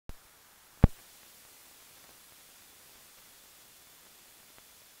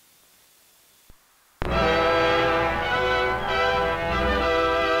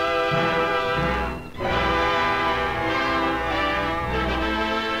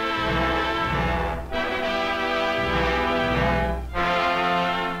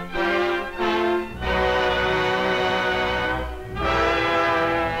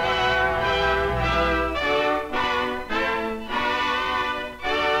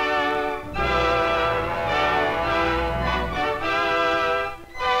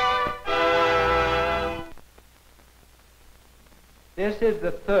This is the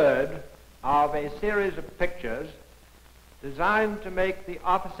third of a series of pictures designed to make the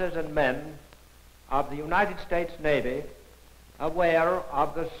officers and men of the United States Navy aware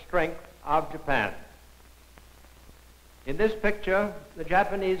of the strength of Japan. In this picture, the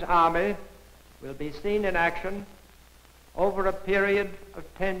Japanese Army will be seen in action over a period of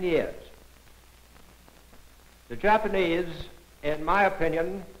 10 years. The Japanese, in my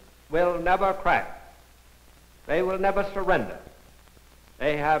opinion, will never crack. They will never surrender.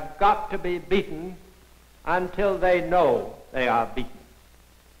 They have got to be beaten until they know they are beaten.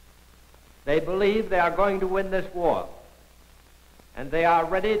 They believe they are going to win this war, and they are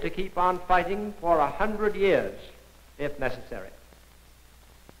ready to keep on fighting for 100 years if necessary.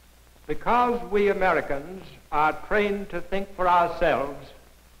 Because we Americans are trained to think for ourselves,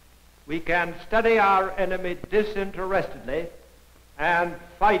 we can study our enemy disinterestedly and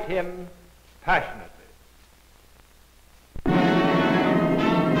fight him passionately.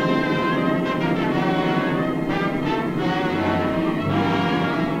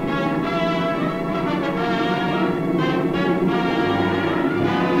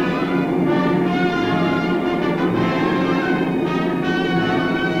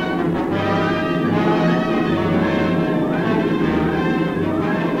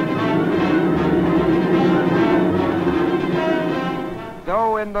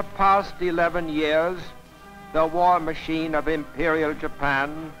 In the past 11 years, the war machine of Imperial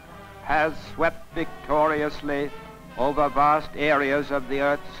Japan has swept victoriously over vast areas of the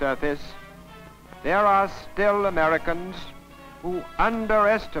Earth's surface. There are still Americans who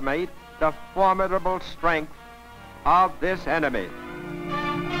underestimate the formidable strength of this enemy.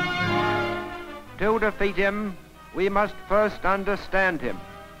 To defeat him, we must first understand him.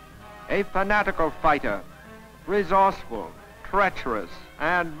 A fanatical fighter, resourceful, treacherous,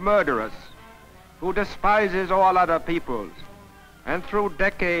 and murderous, who despises all other peoples, and through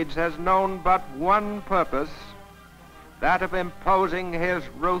decades has known but one purpose, that of imposing his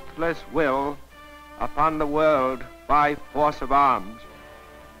ruthless will upon the world by force of arms.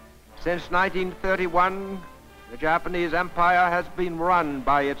 Since 1931, the Japanese Empire has been run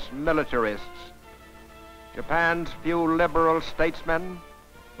by its militarists. Japan's few liberal statesmen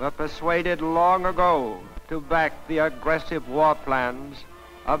were persuaded long ago to back the aggressive war plans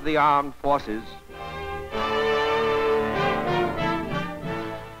of the armed forces.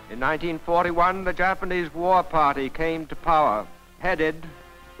 In 1941, the Japanese War Party came to power, headed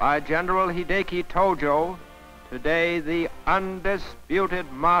by General Hideki Tojo, today the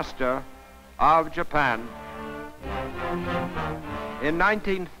undisputed master of Japan. In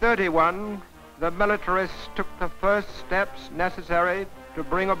 1931, the militarists took the first steps necessary to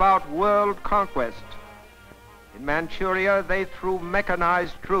bring about world conquest. In Manchuria, they threw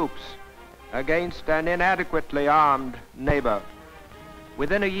mechanized troops against an inadequately armed neighbor.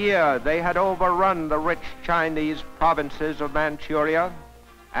 Within a year, they had overrun the rich Chinese provinces of Manchuria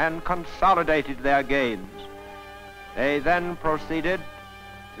and consolidated their gains. They then proceeded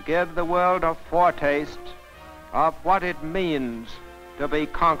to give the world a foretaste of what it means to be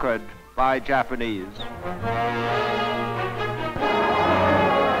conquered by Japanese.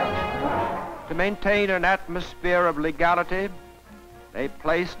 To maintain an atmosphere of legality, they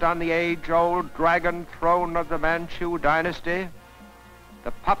placed on the age-old dragon throne of the Manchu dynasty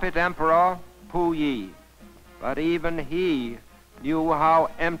the puppet emperor Puyi. But even he knew how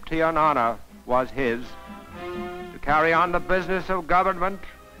empty an honor was his. To carry on the business of government,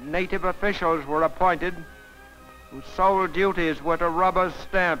 native officials were appointed whose sole duties were to rubber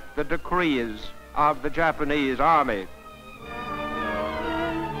stamp the decrees of the Japanese army.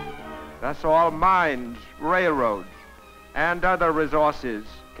 Thus all mines, railroads, and other resources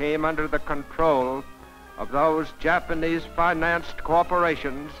came under the control of those Japanese-financed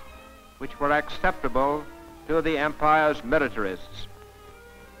corporations which were acceptable to the empire's militarists.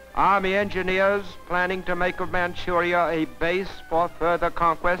 Army engineers planning to make of Manchuria a base for further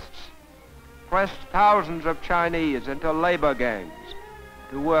conquests pressed thousands of Chinese into labor gangs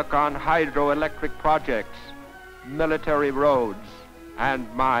to work on hydroelectric projects, military roads, and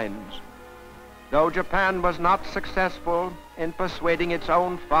mines. Though Japan was not successful in persuading its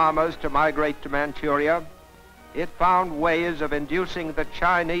own farmers to migrate to Manchuria, it found ways of inducing the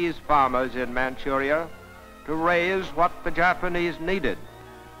Chinese farmers in Manchuria to raise what the Japanese needed.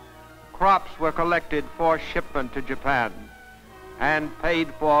 Crops were collected for shipment to Japan and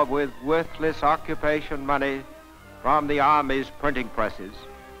paid for with worthless occupation money from the army's printing presses.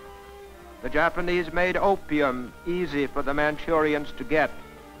 The Japanese made opium easy for the Manchurians to get.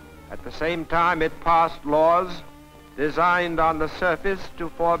 At the same time, it passed laws designed on the surface to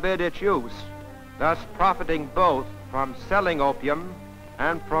forbid its use, thus profiting both from selling opium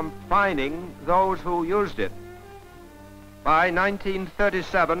and from fining those who used it. By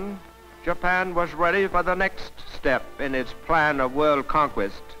 1937, Japan was ready for the next step in its plan of world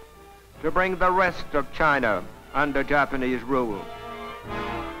conquest, to bring the rest of China under Japanese rule.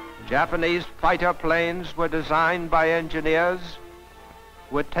 Japanese fighter planes were designed by engineers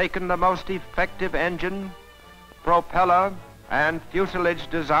who had taken the most effective engine, propeller, and fuselage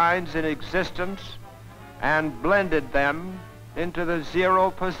designs in existence and blended them into the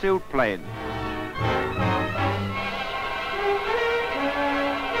Zero Pursuit plane.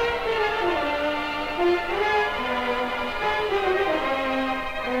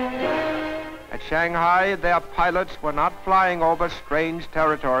 At Shanghai, their pilots were not flying over strange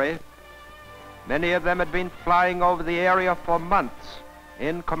territory. Many of them had been flying over the area for months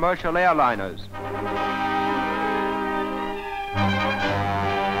in commercial airliners.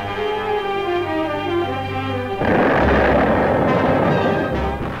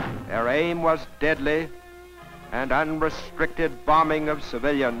 Their aim was deadly, and unrestricted bombing of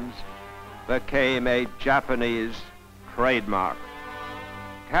civilians became a Japanese trademark.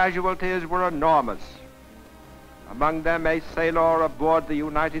 Casualties were enormous. Among them a sailor aboard the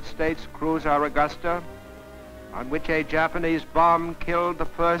United States cruiser Augusta, on which a Japanese bomb killed the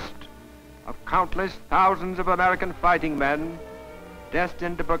first of countless thousands of American fighting men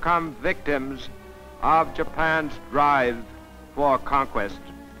destined to become victims of Japan's drive for conquest.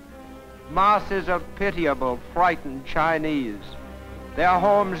 Masses of pitiable, frightened Chinese, their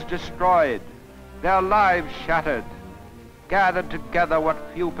homes destroyed, their lives shattered, gathered together what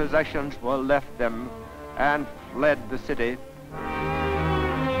few possessions were left them and fled the city.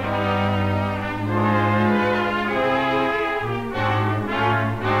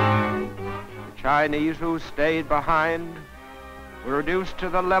 The Chinese who stayed behind were reduced to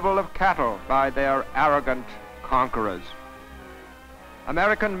the level of cattle by their arrogant conquerors.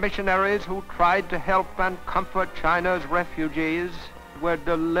 American missionaries who tried to help and comfort China's refugees were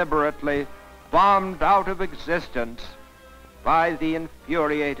deliberately bombed out of existence by the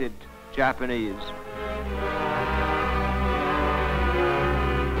infuriated Japanese.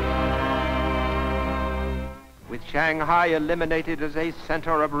 With Shanghai eliminated as a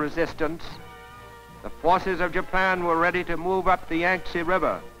center of resistance, the forces of Japan were ready to move up the Yangtze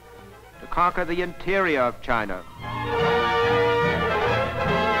River to conquer the interior of China,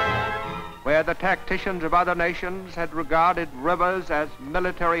 where the tacticians of other nations had regarded rivers as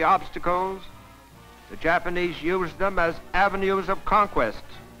military obstacles. The Japanese used them as avenues of conquest,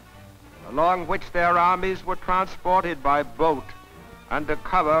 along which their armies were transported by boat under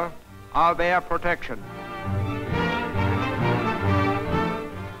cover of air protection.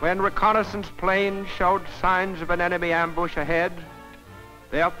 When reconnaissance planes showed signs of an enemy ambush ahead,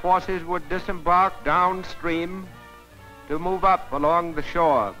 their forces would disembark downstream to move up along the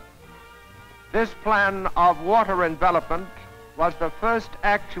shore. This plan of water envelopment was the first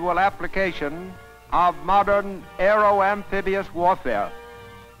actual application of modern aero-amphibious warfare,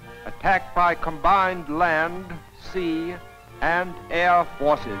 attack by combined land, sea, and air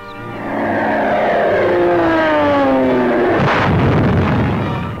forces.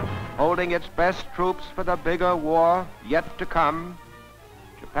 Holding its best troops for the bigger war yet to come,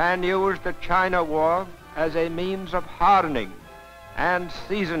 Japan used the China War as a means of hardening and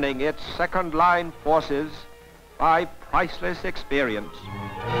seasoning its second-line forces by priceless experience.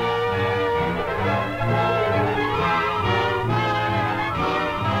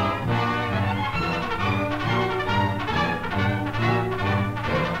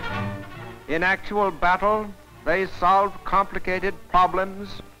 In actual battle, they solved complicated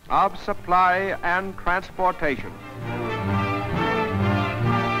problems of supply and transportation.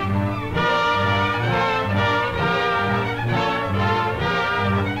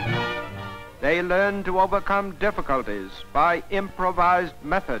 They learned to overcome difficulties by improvised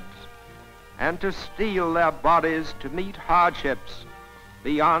methods and to steel their bodies to meet hardships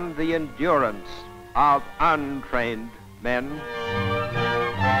beyond the endurance of untrained men.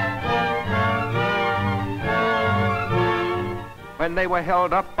 When they were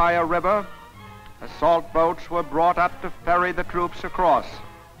held up by a river, assault boats were brought up to ferry the troops across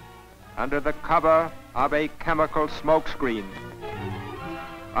under the cover of a chemical smokescreen.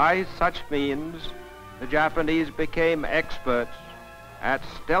 By such means, the Japanese became experts at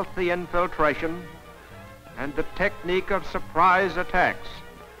stealthy infiltration and the technique of surprise attacks,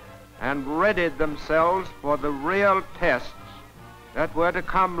 and readied themselves for the real tests that were to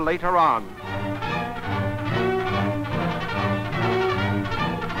come later on.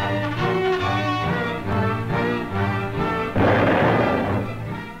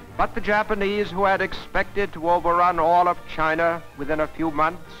 But the Japanese, who had expected to overrun all of China within a few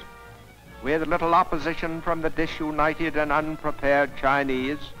months, with little opposition from the disunited and unprepared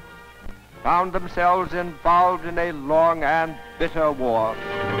Chinese, found themselves involved in a long and bitter war.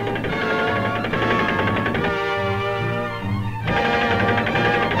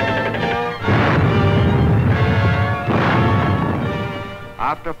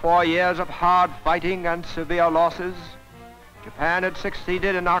 After 4 years of hard fighting and severe losses, Japan had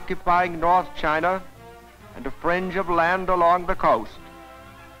succeeded in occupying North China and a fringe of land along the coast.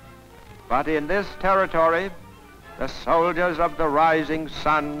 But in this territory, the soldiers of the rising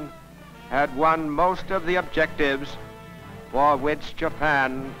sun had won most of the objectives for which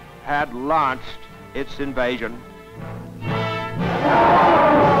Japan had launched its invasion.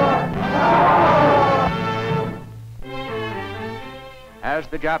 As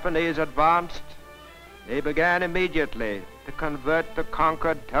the Japanese advanced, they began immediately to convert the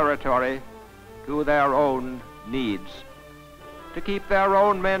conquered territory to their own needs. To keep their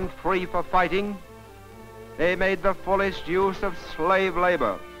own men free for fighting, they made the fullest use of slave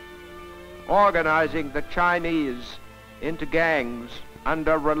labor, organizing the Chinese into gangs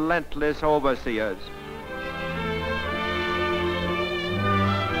under relentless overseers.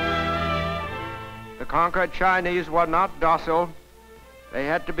 The conquered Chinese were not docile. They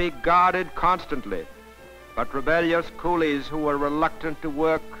had to be guarded constantly, but rebellious coolies who were reluctant to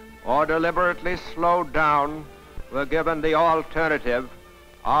work or deliberately slowed down were given the alternative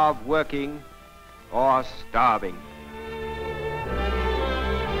of working or starving.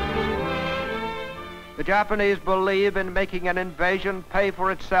 The Japanese believe in making an invasion pay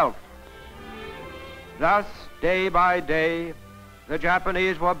for itself. Thus, day by day, the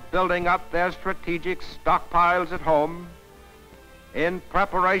Japanese were building up their strategic stockpiles at home in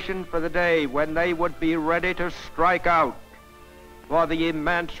preparation for the day when they would be ready to strike out for the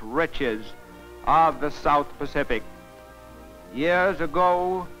immense riches of the South Pacific. Years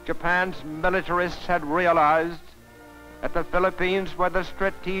ago, Japan's militarists had realized that the Philippines were the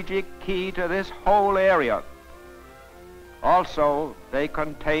strategic key to this whole area. Also, they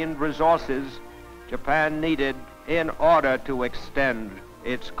contained resources Japan needed in order to extend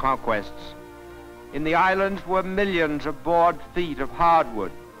its conquests. In the islands were millions of board feet of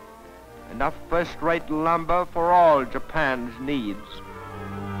hardwood, enough first-rate lumber for all Japan's needs.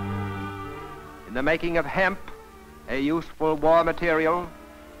 In the making of hemp, a useful war material,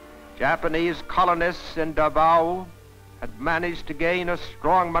 Japanese colonists in Davao had managed to gain a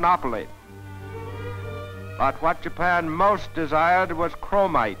strong monopoly. But what Japan most desired was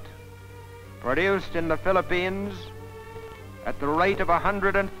chromite, produced in the Philippines at the rate of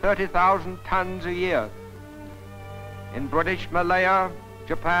 130,000 tons a year. In British Malaya,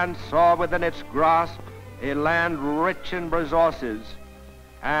 Japan saw within its grasp a land rich in resources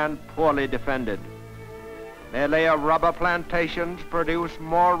and poorly defended. Malaya rubber plantations produce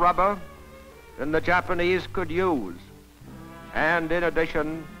more rubber than the Japanese could use, and in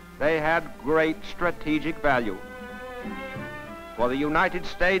addition, they had great strategic value. For the United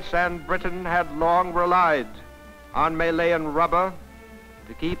States and Britain had long relied on Malayan rubber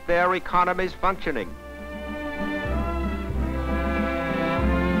to keep their economies functioning.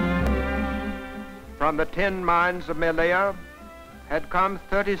 From the tin mines of Malaya had come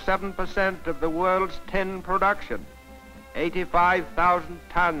 37% of the world's tin production, 85,000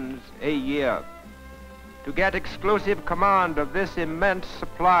 tons a year. To get exclusive command of this immense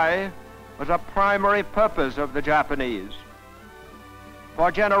supply was a primary purpose of the Japanese.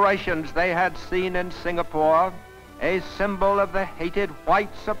 For generations, they had seen in Singapore a symbol of the hated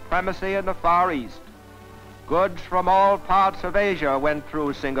white supremacy in the Far East. Goods from all parts of Asia went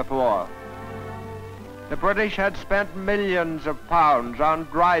through Singapore. The British had spent millions of pounds on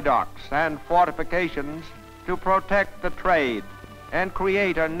dry docks and fortifications to protect the trade and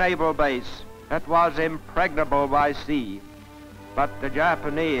create a naval base that was impregnable by sea. But the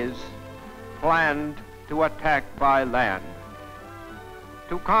Japanese planned to attack by land.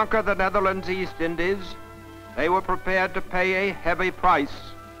 To conquer the Netherlands East Indies, they were prepared to pay a heavy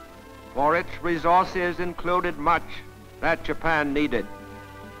price, for its resources included much that Japan needed.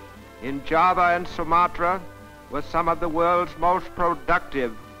 In Java and Sumatra were some of the world's most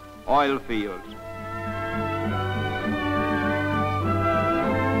productive oil fields.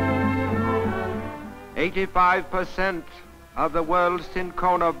 "85% of the world's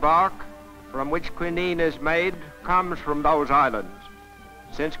cinchona bark from which quinine is made comes from those islands.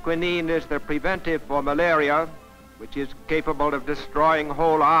 Since quinine is the preventive for malaria, which is capable of destroying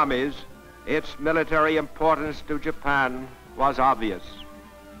whole armies, its military importance to Japan was obvious.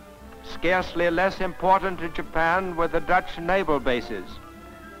 Scarcely less important to Japan were the Dutch naval bases,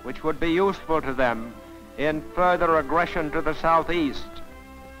 which would be useful to them in further aggression to the southeast,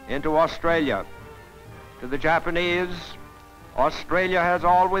 into Australia. To the Japanese, Australia has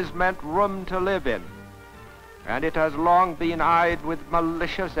always meant room to live in, and it has long been eyed with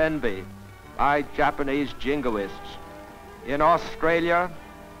malicious envy by Japanese jingoists. In Australia,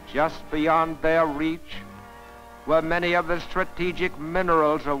 just beyond their reach, were many of the strategic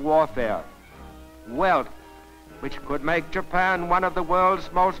minerals of warfare, wealth which could make Japan one of the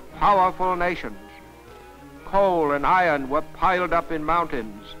world's most powerful nations. Coal and iron were piled up in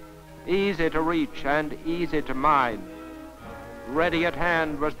mountains, easy to reach and easy to mine. Ready at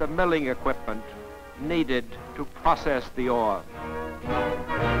hand was the milling equipment needed to process the ore.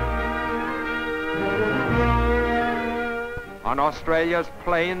 On Australia's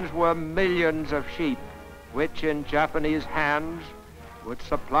plains were millions of sheep, which in Japanese hands would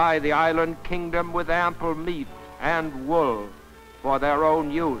supply the island kingdom with ample meat and wool for their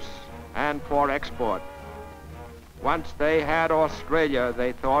own use and for export. Once they had Australia,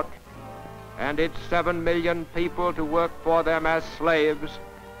 they thought, and its 7 million people to work for them as slaves,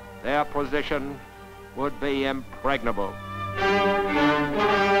 their position would be impregnable.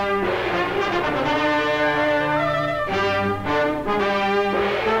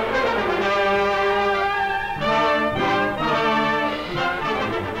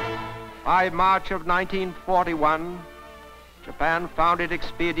 By March of 1941, Japan found it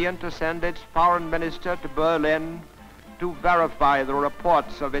expedient to send its foreign minister to Berlin to verify the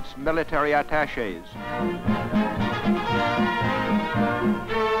reports of its military attachés.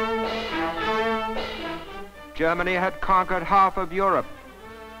 Germany had conquered half of Europe.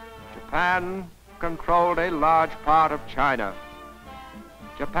 Japan controlled a large part of China.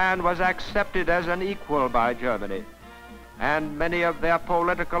 Japan was accepted as an equal by Germany, and many of their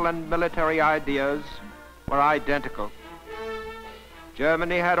political and military ideas were identical.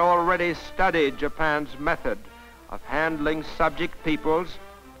 Germany had already studied Japan's method of handling subject peoples.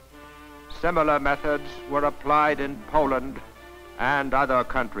 Similar methods were applied in Poland and other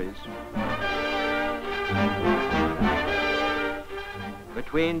countries.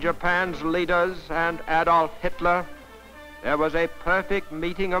 Between Japan's leaders and Adolf Hitler, there was a perfect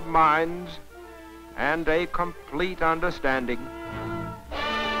meeting of minds and a complete understanding.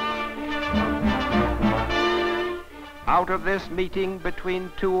 Out of this meeting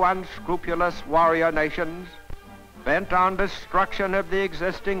between two unscrupulous warrior nations, bent on destruction of the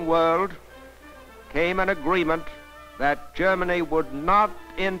existing world, came an agreement that Germany would not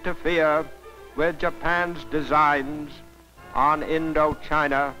interfere with Japan's designs on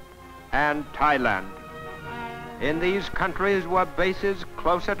Indochina and Thailand. In these countries were bases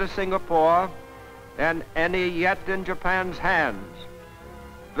closer to Singapore than any yet in Japan's hands,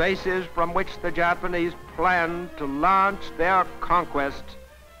 bases from which the Japanese planned to launch their conquest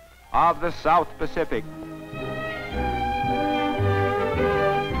of the South Pacific.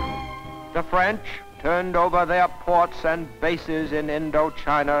 The French turned over their ports and bases in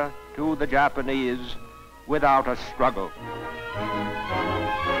Indochina to the Japanese without a struggle.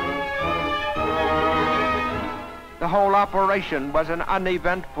 The whole operation was an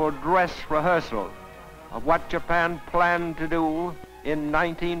uneventful dress rehearsal of what Japan planned to do in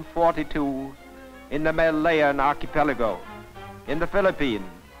 1942 in the Malayan archipelago, in the Philippines,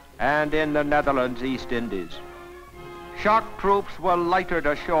 and in the Netherlands East Indies. Shock troops were lighted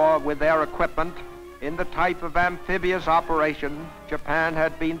ashore with their equipment in the type of amphibious operation Japan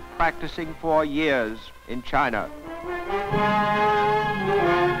had been practicing for years in China.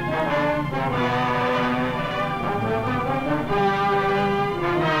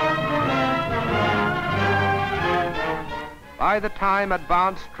 By the time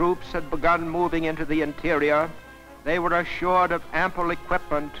advanced troops had begun moving into the interior, they were assured of ample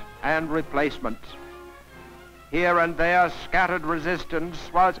equipment and replacements. Here and there, scattered resistance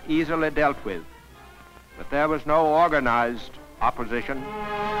was easily dealt with, but there was no organized opposition.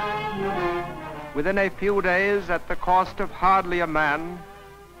 Within a few days, at the cost of hardly a man,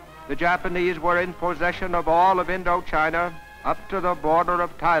 the Japanese were in possession of all of Indochina up to the border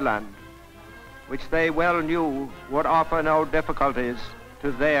of Thailand, which they well knew would offer no difficulties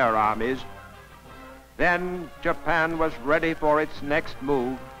to their armies. Then Japan was ready for its next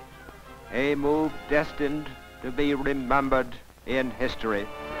move, a move destined to be remembered in history.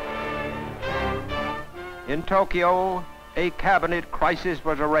 In Tokyo, a cabinet crisis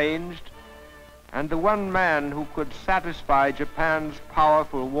was arranged, and the one man who could satisfy Japan's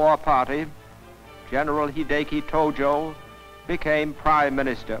powerful war party, General Hideki Tojo, became Prime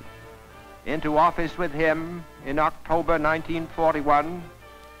Minister. Into office with him in October 1941,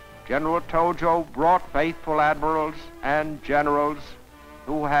 General Tojo brought faithful admirals and generals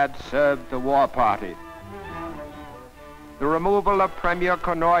who had served the war party. The removal of Premier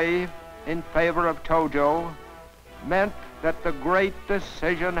Konoe in favor of Tojo meant that the great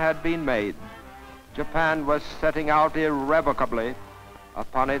decision had been made. Japan was setting out irrevocably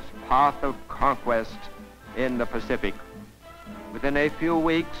upon its path of conquest in the Pacific. Within a few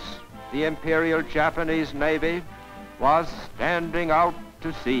weeks, the Imperial Japanese Navy was standing out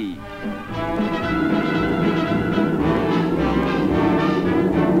to sea.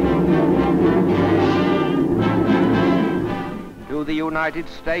 To the United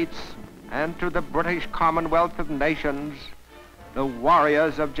States and to the British Commonwealth of Nations, the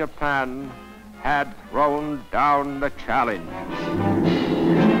warriors of Japan had thrown down the challenge.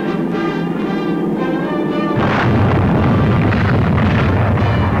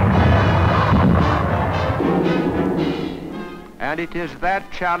 And it is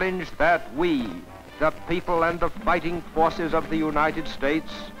that challenge that we, the people and the fighting forces of the United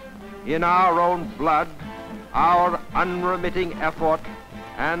States, in our own blood, our unremitting effort,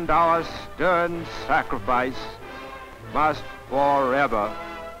 and our stern sacrifice, must forever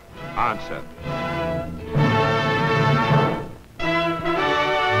answer.